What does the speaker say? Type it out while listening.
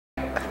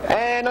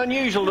And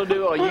unusual to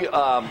do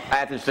a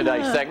Athens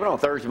Today segment on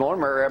Thursday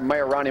morning.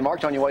 Mayor Ronnie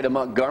Marks on your way to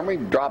Montgomery,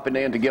 dropping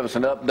in to give us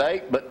an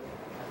update. But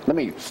let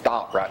me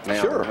stop right now.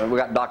 Sure. We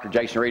got Dr.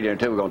 Jason Reed in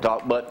too. We're going to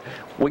talk, but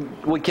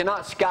we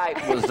cannot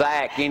Skype with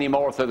Zach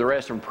anymore through the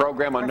rest of the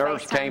program. A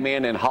nurse came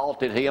in and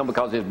halted him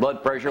because his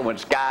blood pressure went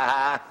sky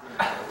high.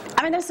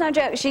 I mean, that's no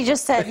joke. She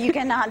just said you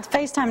cannot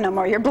FaceTime no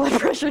more. Your blood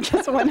pressure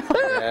just went up.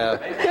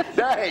 Yeah.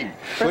 Dang.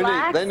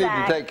 They need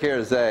to take care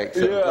of Zach.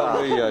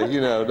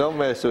 So don't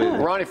mess with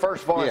him. Ronnie,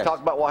 first of all, let's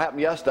talk about what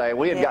happened yesterday.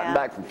 We had gotten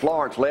back from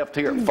Florence, left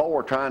here at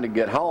 4 trying to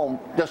get home,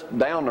 just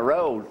down the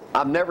road.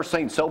 I've never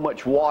seen so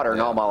much water in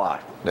all my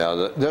life.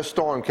 Now, this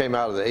storm came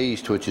out of the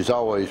east, which is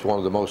always one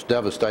of the most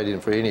devastating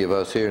for any of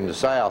us here in the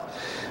south.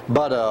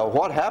 But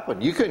what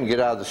happened? You couldn't get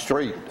out of the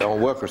street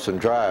on Wilkerson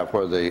Drive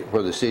where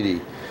the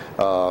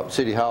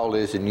city hall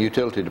is and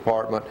utility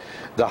department.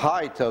 The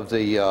height of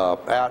the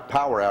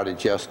power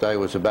outage yesterday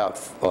was about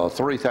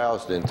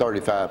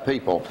 3,035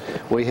 people.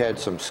 We had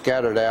some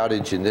scattered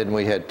outage, and then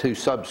we had 2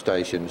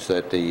 substations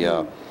that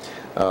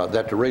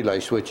the relay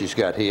switches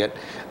got hit.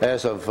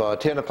 As of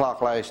 10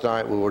 o'clock last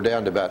night, we were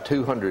down to about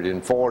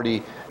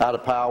 240 out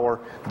of power.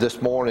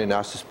 This morning,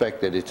 I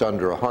suspect that it's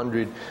under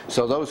 100.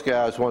 So those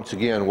guys, once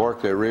again,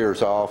 worked their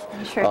rears off.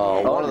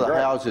 One of the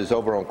houses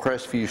over on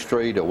Crestview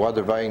Street, a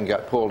weather vane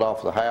got pulled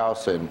off the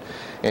house and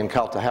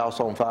caught the house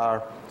on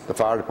fire. The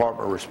fire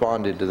department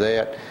responded to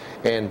that.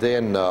 And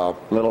then a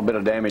little bit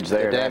of damage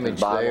there.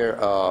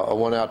 I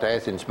went out to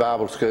Athens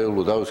Bible School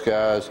with those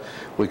guys.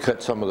 We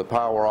cut some of the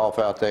power off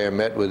out there,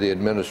 met with the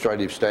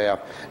administrative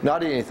staff.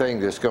 Not anything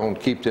that's going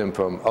to keep them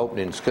from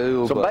opening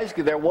school. So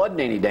basically there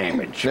wasn't any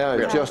damage. No,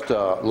 it's just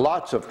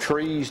lots of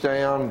trees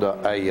down.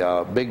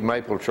 A big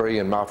maple tree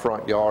in my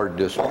front yard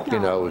just,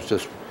 was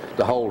just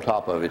the whole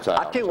top of it's out.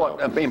 I tell you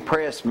what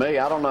impressed me.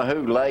 I don't know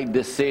who laid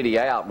this city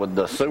out with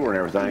the sewer and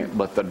everything,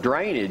 but the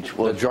drainage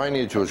was... The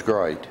drainage was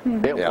great.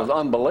 It was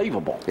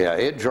unbelievable. Yeah,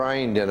 it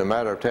drained in a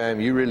matter of time.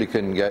 You really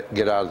couldn't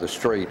get out of the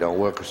street on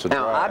Wilkerson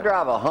Drive. Now, I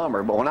drive a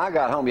Hummer, but when I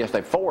got home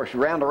yesterday, forced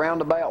around the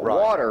roundabout,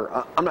 water,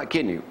 I'm not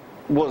kidding you,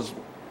 was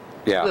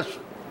just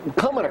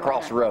coming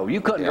across the road.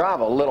 You couldn't drive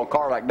a little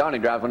car like Donnie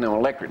drives when them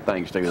electric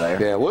things do there.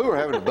 Yeah, we were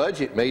having a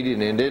budget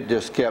meeting, and it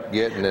just kept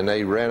getting, and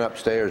they ran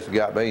upstairs and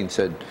got me and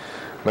said,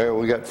 Mayor,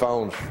 we got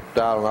phones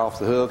dialing off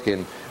the hook,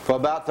 and for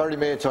about 30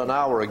 minutes or an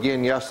hour,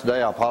 again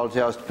yesterday, I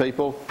apologize to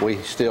people. We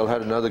still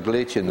had another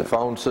glitch in the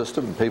phone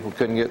system, and people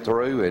couldn't get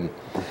through, and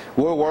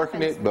we're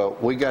working it,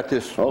 but we got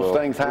this. Those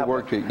things happen. We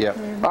worked it, yeah.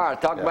 All right,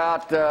 talk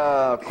about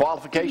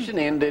qualification.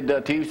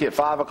 Ended Tuesday at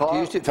 5 o'clock.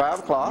 Tuesday at 5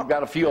 o'clock. You've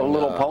got a few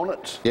little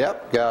opponents.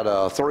 Yep,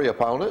 got 3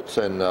 opponents,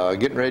 and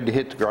getting ready to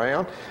hit the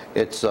ground.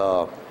 It's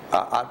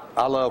I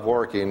love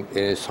working, and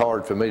it's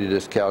hard for me to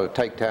just kind of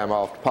take time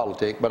off to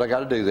politic, but I got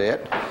to do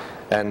that.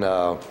 And,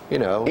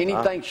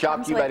 anything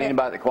shocked you about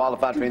anybody that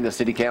qualified for the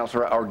city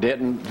council or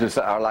didn't,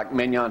 or like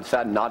Mignon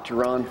decided not to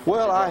run?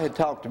 Well, I had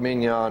talked to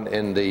Mignon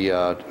in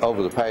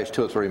over the past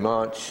 2 or 3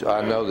 months.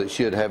 I know that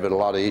she had had a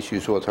lot of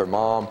issues with her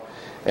mom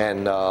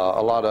and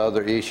a lot of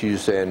other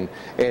issues, and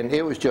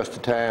it was just a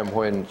time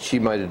when she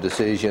made a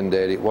decision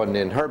that it wasn't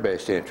in her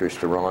best interest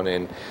to run,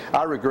 and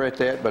I regret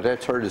that, but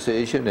that's her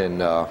decision,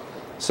 and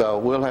so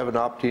we'll have an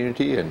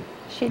opportunity, and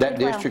that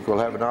district will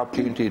have an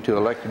opportunity to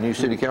elect a new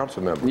city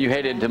council member. You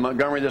headed to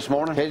Montgomery this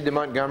morning? Headed to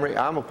Montgomery.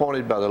 I'm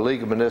appointed by the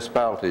League of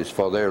Municipalities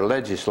for their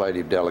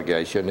legislative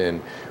delegation,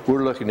 and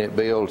we're looking at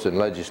bills and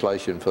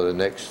legislation for the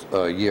next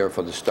year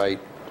for the state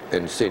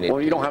and Senate. Well,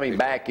 you don't have any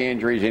back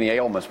injuries, any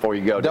ailments before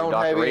you go to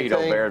Dr. Reed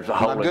over there.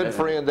 My good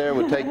friend there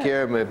would take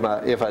care of me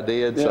if I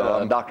did.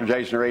 So Dr.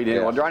 Jason Reed.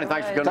 Well, Ronnie,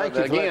 thanks for coming.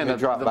 Again, the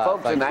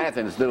folks in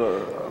Athens do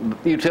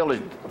a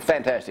utility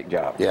fantastic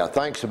job. Yeah,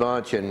 thanks a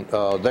bunch, and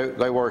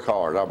they work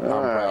hard. I'm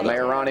proud.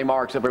 Mayor Ronnie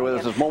Marks up here with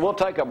us this morning. We'll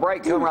take a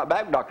break. Come right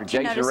back, Dr.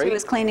 Jason Reed. He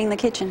was cleaning the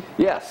kitchen.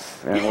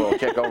 Yes, and we'll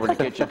check over the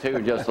kitchen too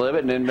in just a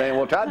little bit, and then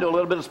we'll try to do a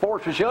little bit of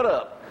sports for Shut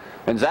Up.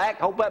 And Zach,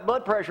 hope that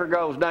blood pressure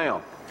goes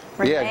down.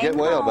 Yeah, get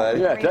well,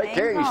 buddy. Yeah, take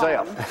care of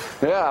yourself.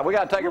 Yeah, we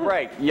got to take a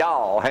break.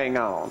 Y'all, hang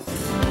on.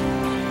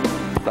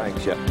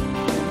 Thanks, yeah.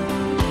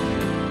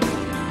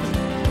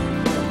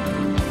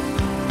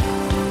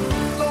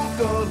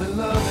 Local and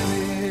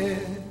loving it.